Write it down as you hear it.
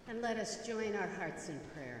and let us join our hearts in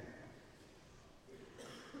prayer.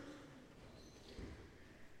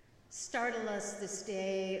 Startle us this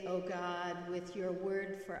day, O God, with your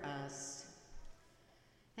word for us,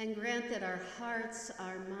 and grant that our hearts,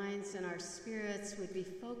 our minds, and our spirits would be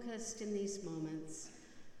focused in these moments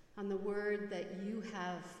on the word that you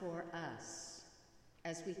have for us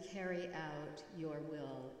as we carry out your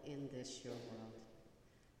will in this your world.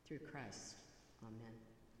 Through Christ. Amen.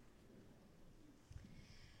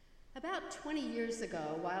 About 20 years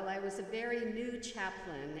ago, while I was a very new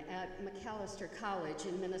chaplain at Macalester College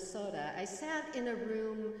in Minnesota, I sat in a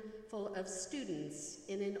room full of students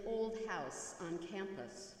in an old house on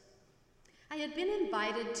campus. I had been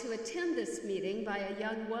invited to attend this meeting by a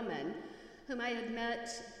young woman whom I had met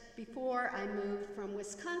before I moved from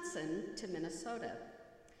Wisconsin to Minnesota.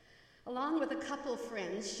 Along with a couple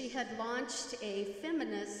friends, she had launched a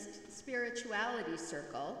feminist spirituality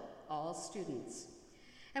circle, all students.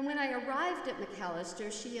 And when I arrived at Macalester,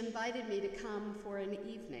 she invited me to come for an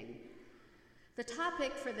evening. The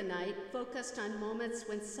topic for the night focused on moments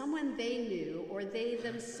when someone they knew or they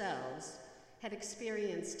themselves had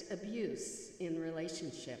experienced abuse in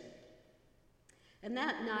relationship. And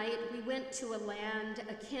that night, we went to a land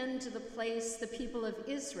akin to the place the people of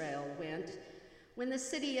Israel went when the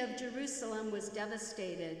city of Jerusalem was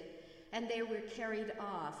devastated and they were carried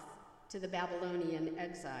off to the Babylonian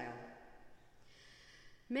exile.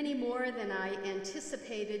 Many more than I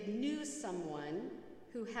anticipated knew someone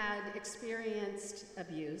who had experienced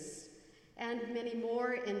abuse, and many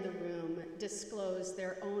more in the room disclosed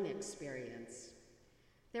their own experience.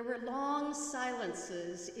 There were long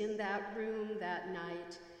silences in that room that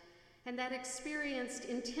night, and that experience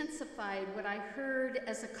intensified what I heard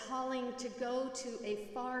as a calling to go to a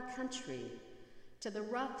far country, to the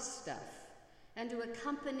rough stuff, and to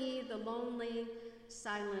accompany the lonely,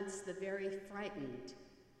 silence the very frightened,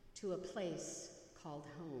 to a place called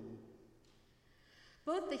home.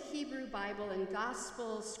 Both the Hebrew Bible and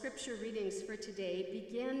Gospel scripture readings for today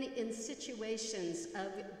begin in situations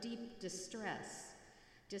of deep distress,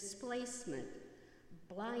 displacement,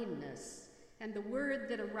 blindness, and the word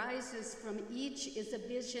that arises from each is a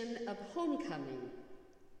vision of homecoming,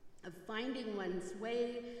 of finding one's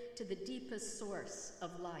way to the deepest source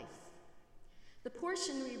of life. The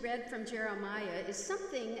portion we read from Jeremiah is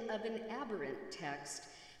something of an aberrant text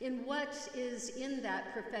in what is in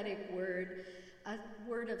that prophetic word, a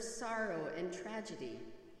word of sorrow and tragedy.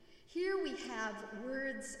 Here we have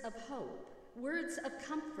words of hope, words of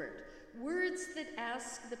comfort, words that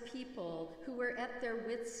ask the people who were at their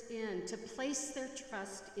wits' end to place their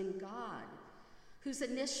trust in God, whose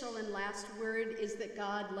initial and last word is that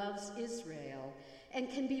God loves Israel and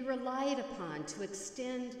can be relied upon to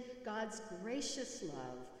extend God's gracious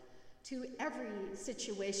love to every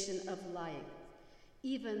situation of life,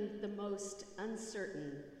 even the most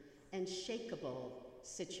uncertain and shakeable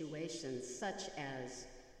situations, such as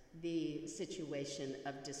the situation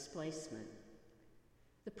of displacement.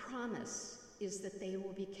 The promise is that they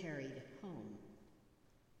will be carried home.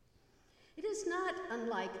 It is not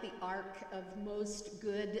unlike the arc of most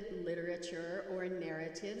good literature or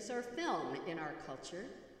narratives or film in our culture.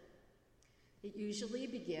 It usually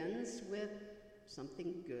begins with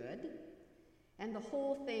something good, and the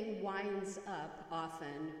whole thing winds up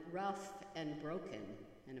often rough and broken.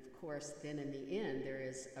 And of course, then in the end, there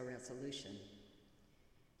is a resolution.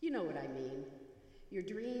 You know what I mean. Your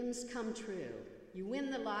dreams come true. You win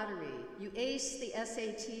the lottery. You ace the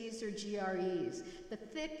SATs or GREs. The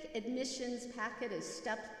thick admissions packet is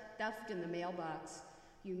stuffed in the mailbox.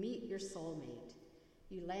 You meet your soulmate.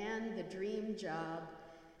 You land the dream job,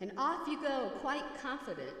 and off you go, quite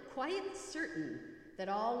confident, quite certain that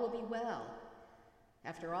all will be well.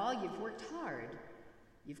 After all, you've worked hard.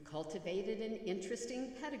 You've cultivated an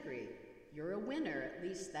interesting pedigree. You're a winner, at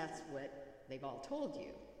least that's what they've all told you.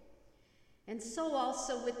 And so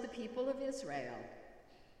also with the people of Israel.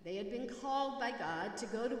 They had been called by God to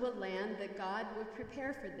go to a land that God would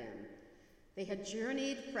prepare for them. They had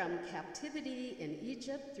journeyed from captivity in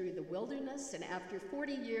Egypt through the wilderness, and after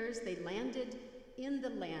 40 years, they landed in the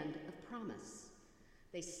land of promise.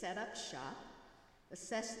 They set up shop. A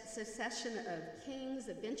succession of kings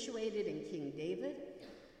eventuated in King David,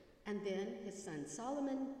 and then his son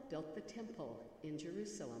Solomon built the temple in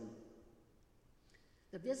Jerusalem.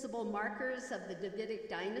 The visible markers of the Davidic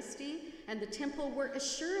dynasty and the temple were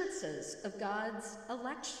assurances of God's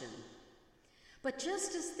election. But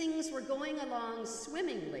just as things were going along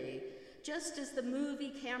swimmingly, just as the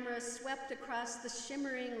movie camera swept across the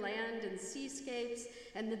shimmering land and seascapes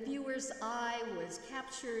and the viewer's eye was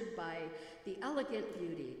captured by the elegant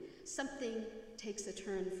beauty, something takes a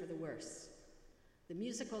turn for the worse. The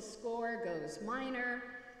musical score goes minor,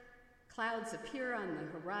 clouds appear on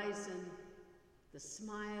the horizon, the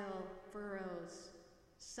smile furrows,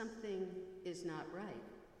 something is not right.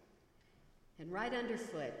 And right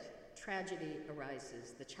underfoot, tragedy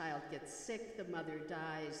arises. The child gets sick, the mother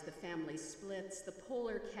dies, the family splits, the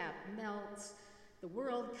polar cap melts, the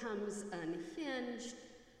world comes unhinged,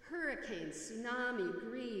 hurricane, tsunami,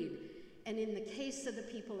 greed, and in the case of the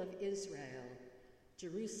people of Israel,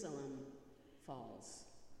 Jerusalem falls.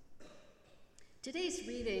 Today's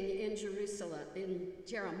reading in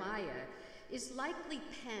Jeremiah is likely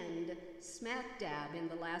penned smack dab in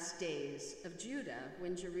the last days of Judah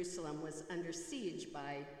when Jerusalem was under siege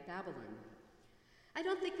by Babylon. I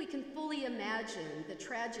don't think we can fully imagine the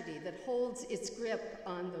tragedy that holds its grip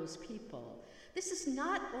on those people. This is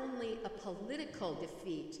not only a political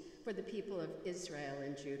defeat for the people of Israel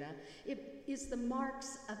and Judah, it is the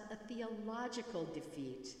marks of a theological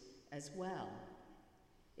defeat as well.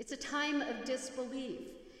 It's a time of disbelief.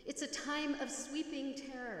 It's a time of sweeping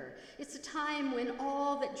terror. It's a time when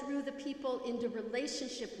all that drew the people into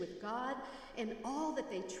relationship with God and all that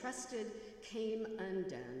they trusted came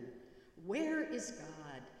undone. Where is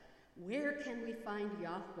God? Where can we find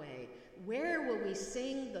Yahweh? Where will we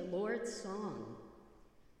sing the Lord's song?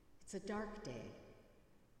 It's a dark day,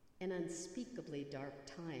 an unspeakably dark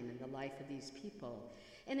time in the life of these people.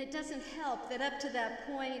 And it doesn't help that up to that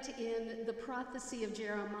point in the prophecy of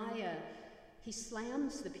Jeremiah, he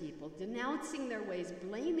slams the people, denouncing their ways,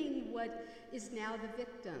 blaming what is now the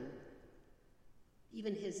victim.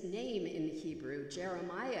 Even his name in Hebrew,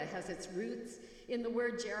 Jeremiah, has its roots in the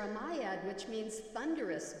word Jeremiah, which means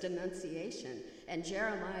thunderous denunciation, and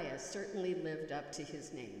Jeremiah certainly lived up to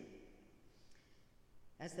his name.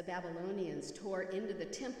 As the Babylonians tore into the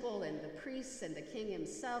temple and the priests and the king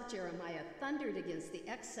himself, Jeremiah thundered against the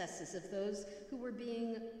excesses of those who were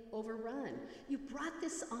being overrun. You brought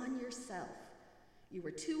this on yourself. You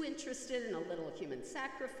were too interested in a little human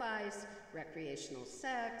sacrifice, recreational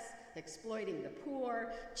sex, exploiting the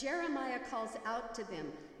poor. Jeremiah calls out to them,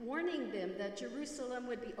 warning them that Jerusalem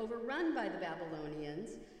would be overrun by the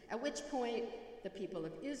Babylonians, at which point the people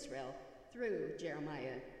of Israel threw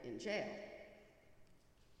Jeremiah in jail.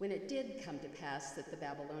 When it did come to pass that the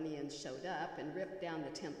Babylonians showed up and ripped down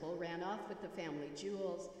the temple, ran off with the family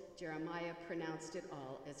jewels, Jeremiah pronounced it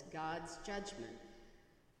all as God's judgment.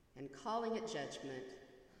 And calling it judgment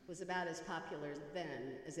was about as popular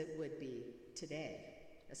then as it would be today,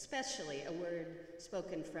 especially a word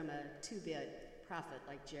spoken from a two-bit prophet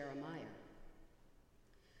like Jeremiah.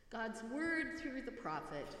 God's word through the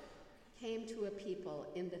prophet came to a people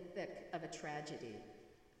in the thick of a tragedy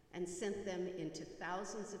and sent them into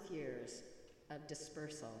thousands of years of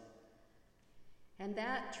dispersal. And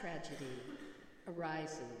that tragedy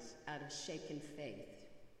arises out of shaken faith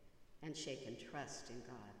and shaken trust in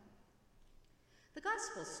God. The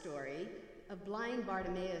gospel story of blind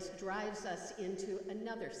Bartimaeus drives us into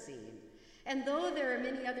another scene. And though there are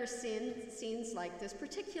many other scenes like this,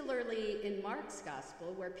 particularly in Mark's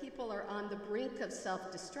gospel, where people are on the brink of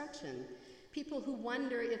self-destruction, people who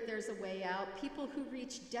wonder if there's a way out, people who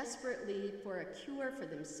reach desperately for a cure for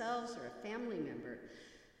themselves or a family member,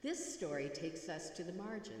 this story takes us to the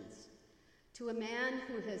margins, to a man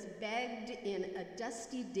who has begged in a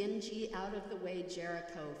dusty, dingy, out-of-the-way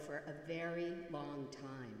Jericho for a very long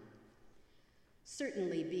time.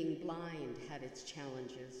 Certainly being blind had its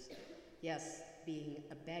challenges. Yes, being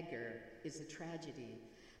a beggar is a tragedy.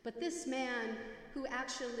 But this man, who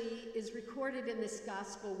actually is recorded in this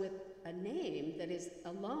gospel with a name that is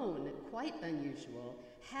alone quite unusual,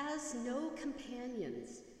 has no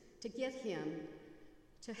companions to get him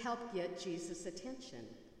to help get Jesus' attention.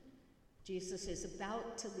 Jesus is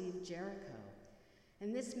about to leave Jericho,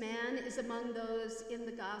 and this man is among those in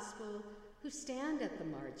the gospel who stand at the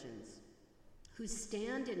margins, who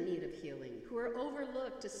stand in need of healing, who are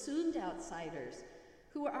overlooked, assumed outsiders,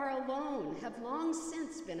 who are alone, have long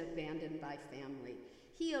since been abandoned by family.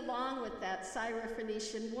 He, along with that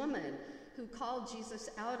Syrophoenician woman who called Jesus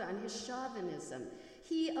out on his chauvinism.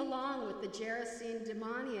 He, along with the Gerasene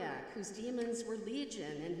demoniac, whose demons were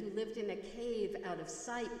legion and who lived in a cave out of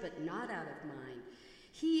sight but not out of mind.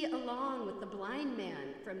 He, along with the blind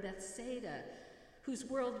man from Bethsaida, whose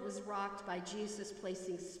world was rocked by Jesus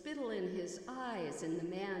placing spittle in his eyes and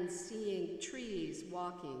the man seeing trees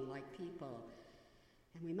walking like people.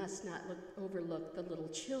 And we must not overlook the little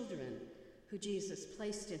children who Jesus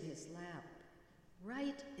placed in his lap.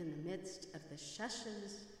 Right in the midst of the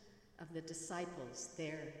shushes of the disciples,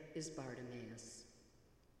 there is Bartimaeus.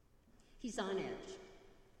 He's on edge.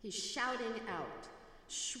 He's shouting out,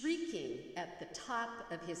 shrieking at the top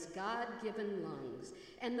of his God-given lungs.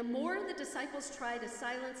 And the more the disciples try to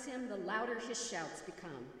silence him, the louder his shouts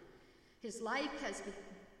become. His life has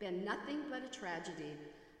been nothing but a tragedy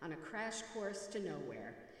on a crash course to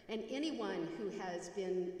nowhere. And anyone who has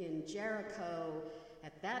been in Jericho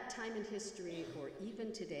at that time in history or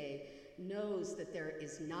even today knows that there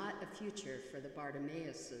is not a future for the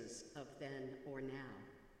Bartimaeuses of then or now.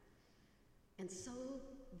 And so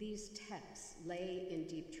these texts lay in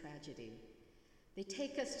deep tragedy. They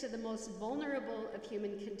take us to the most vulnerable of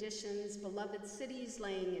human conditions, beloved cities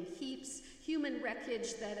laying in heaps, human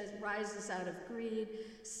wreckage that rises out of greed,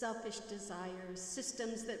 selfish desires,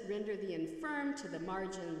 systems that render the infirm to the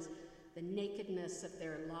margins, the nakedness of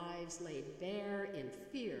their lives laid bare in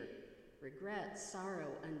fear, regret, sorrow,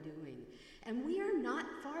 undoing. And we are not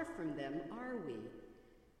far from them, are we?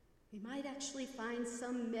 We might actually find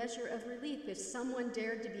some measure of relief if someone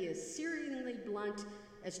dared to be as searingly blunt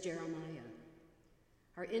as Jeremiah.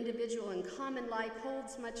 Our individual and common life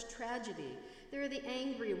holds much tragedy. There are the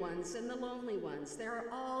angry ones and the lonely ones. There are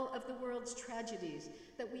all of the world's tragedies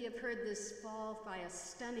that we have heard this fall by a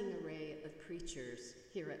stunning array of preachers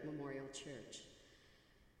here at Memorial Church.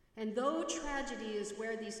 And though tragedy is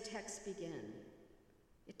where these texts begin,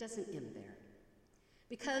 it doesn't end there.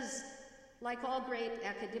 Because like all great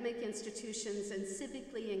academic institutions and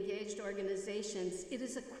civically engaged organizations, it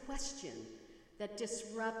is a question that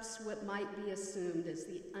disrupts what might be assumed as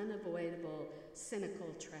the unavoidable, cynical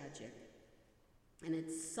tragic. And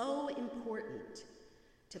it's so important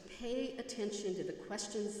to pay attention to the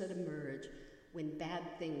questions that emerge when bad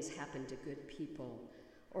things happen to good people,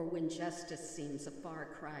 or when justice seems a far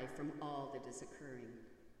cry from all that is occurring.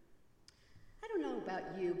 I don't know about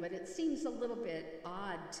you, but it seems a little bit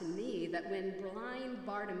odd to me that when blind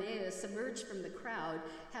Bartimaeus emerged from the crowd,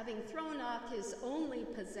 having thrown off his only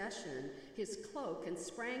possession, his cloak, and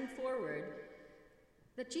sprang forward,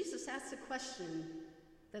 that Jesus asked a question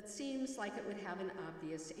that seems like it would have an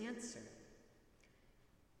obvious answer.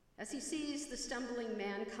 As he sees the stumbling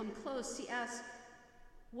man come close, he asks,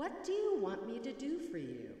 "What do you want me to do for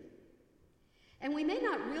you?" And we may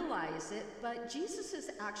not realize it, but Jesus has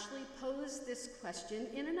actually posed this question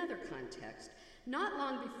in another context. Not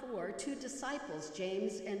long before, two disciples,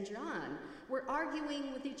 James and John, were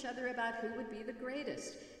arguing with each other about who would be the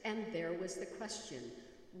greatest. And there was the question,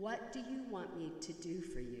 "What do you want me to do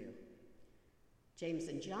for you?" James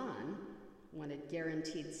and John wanted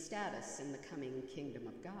guaranteed status in the coming kingdom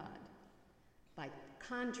of God. By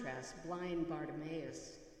contrast, blind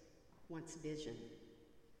Bartimaeus wants vision.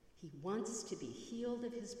 He wants to be healed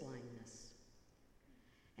of his blindness.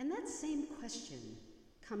 And that same question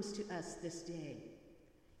comes to us this day.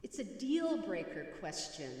 It's a deal-breaker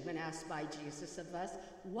question when asked by Jesus of us,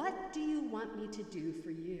 "What do you want me to do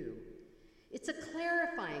for you?" It's a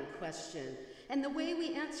clarifying question, and the way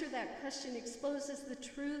we answer that question exposes the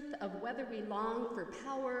truth of whether we long for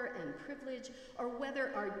power and privilege or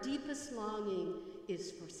whether our deepest longing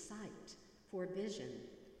is for sight, for vision.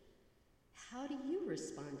 How do you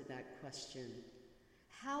respond to that question?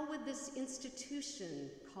 How would this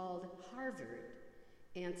institution called Harvard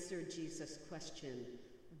answer Jesus' question,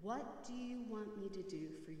 "What do you want me to do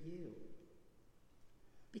for you?"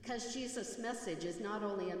 Because Jesus' message is not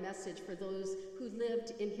only a message for those who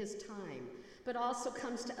lived in his time, but also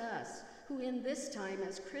comes to us, who in this time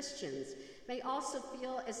as Christians may also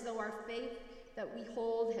feel as though our faith that we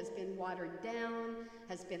hold has been watered down,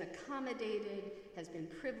 has been accommodated, has been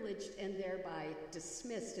privileged, and thereby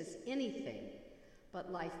dismissed as anything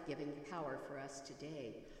but life-giving power for us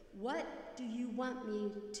today. "What do you want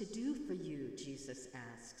me to do for you?" Jesus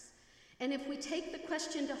asks. And if we take the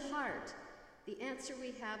question to heart, the answer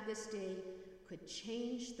we have this day could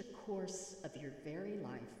change the course of your very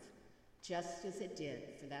life, just as it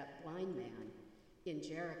did for that blind man in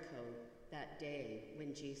Jericho that day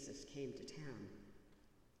when Jesus came to town.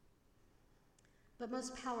 But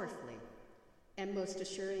most powerfully and most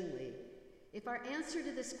assuringly, if our answer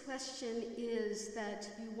to this question is that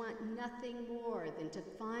you want nothing more than to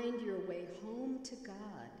find your way home to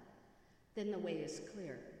God, then the way is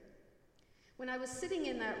clear. When I was sitting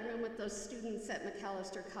in that room with those students at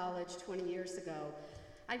Macalester College 20 years ago,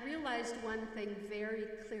 I realized one thing very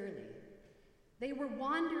clearly. They were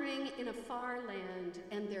wandering in a far land,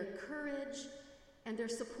 and their courage and their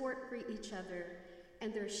support for each other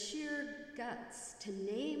and their sheer guts to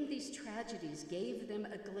name these tragedies gave them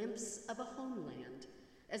a glimpse of a homeland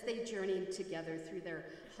as they journeyed together through their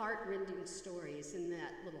heart-rending stories in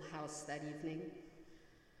that little house that evening.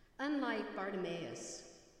 Unlike Bartimaeus,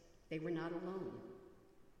 they were not alone.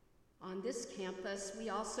 On this campus, we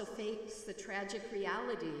also face the tragic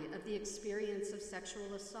reality of the experience of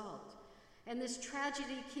sexual assault. And this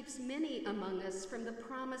tragedy keeps many among us from the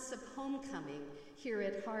promise of homecoming here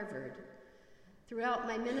at Harvard. Throughout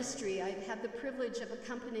my ministry, I've had the privilege of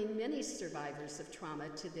accompanying many survivors of trauma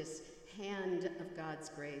to this hand of God's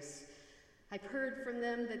grace. I've heard from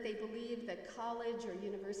them that they believed that college or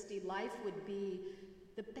university life would be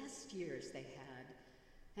the best years they had.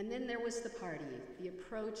 And then there was the party, the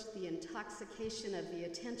approach, the intoxication of the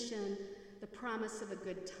attention, the promise of a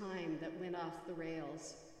good time that went off the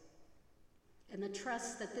rails. And the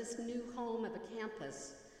trust that this new home of a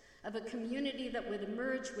campus, of a community that would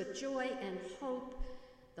emerge with joy and hope,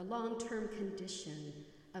 the long-term condition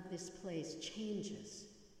of this place changes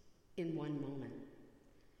in one moment.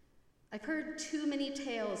 I've heard too many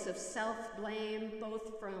tales of self-blame,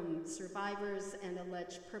 both from survivors and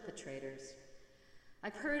alleged perpetrators.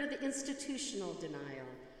 I've heard of the institutional denial.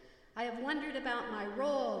 I have wondered about my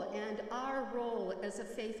role and our role as a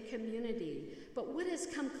faith community. But what has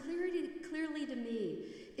come clearly to me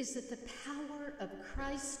is that the power of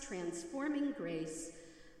Christ's transforming grace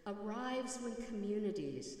arrives when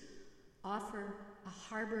communities offer a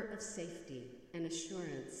harbor of safety and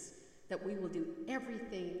assurance that we will do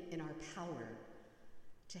everything in our power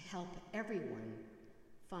to help everyone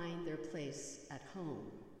find their place at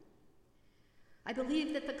home. I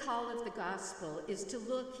believe that the call of the gospel is to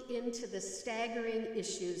look into the staggering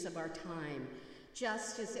issues of our time,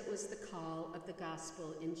 just as it was the call of the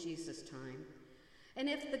gospel in Jesus' time. And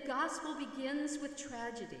if the gospel begins with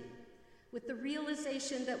tragedy, with the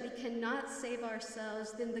realization that we cannot save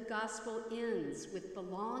ourselves, then the gospel ends with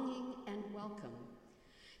belonging and welcome.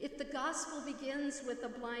 If the gospel begins with a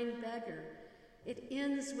blind beggar, it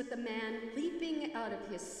ends with a man leaping out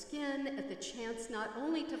of his skin at the chance not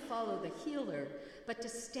only to follow the healer, but to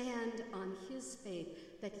stand on his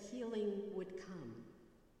faith that healing would come.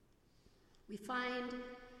 We find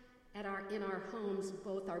in our homes,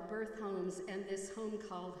 both our birth homes and this home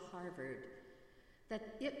called Harvard,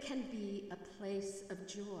 that it can be a place of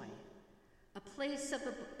joy, a place of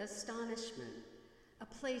astonishment, a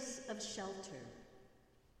place of shelter,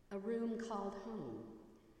 a room called home.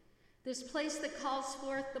 This place that calls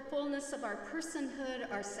forth the fullness of our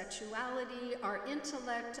personhood, our sexuality, our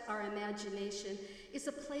intellect, our imagination, is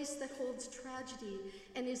a place that holds tragedy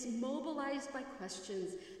and is mobilized by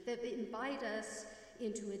questions that invite us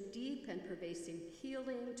into a deep and pervasive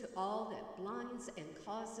healing to all that blinds and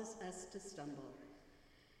causes us to stumble.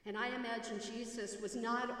 And I imagine Jesus was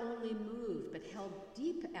not only moved, but held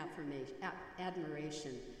deep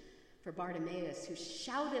admiration for Bartimaeus, who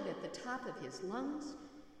shouted at the top of his lungs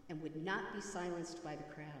and would not be silenced by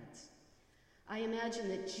the crowds. I imagine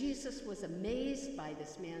that Jesus was amazed by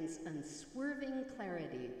this man's unswerving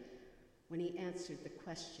clarity when he answered the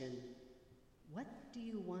question, "What do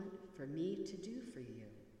you want for me to do for you?"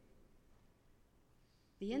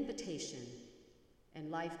 The invitation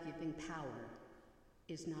and life-giving power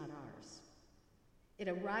is not ours. It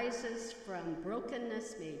arises from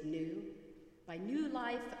brokenness made new, by new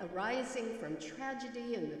life arising from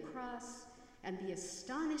tragedy and the cross, and the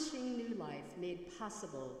astonishing new life made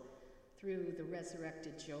possible through the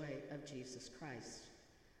resurrected joy of Jesus Christ.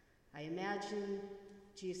 I imagine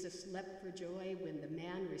Jesus leapt for joy when the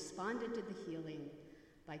man responded to the healing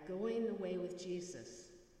by going the way with Jesus,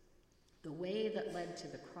 the way that led to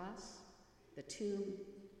the cross, the tomb,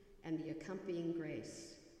 and the accompanying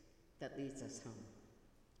grace that leads us home.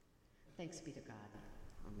 Thanks be to God.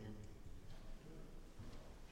 Amen.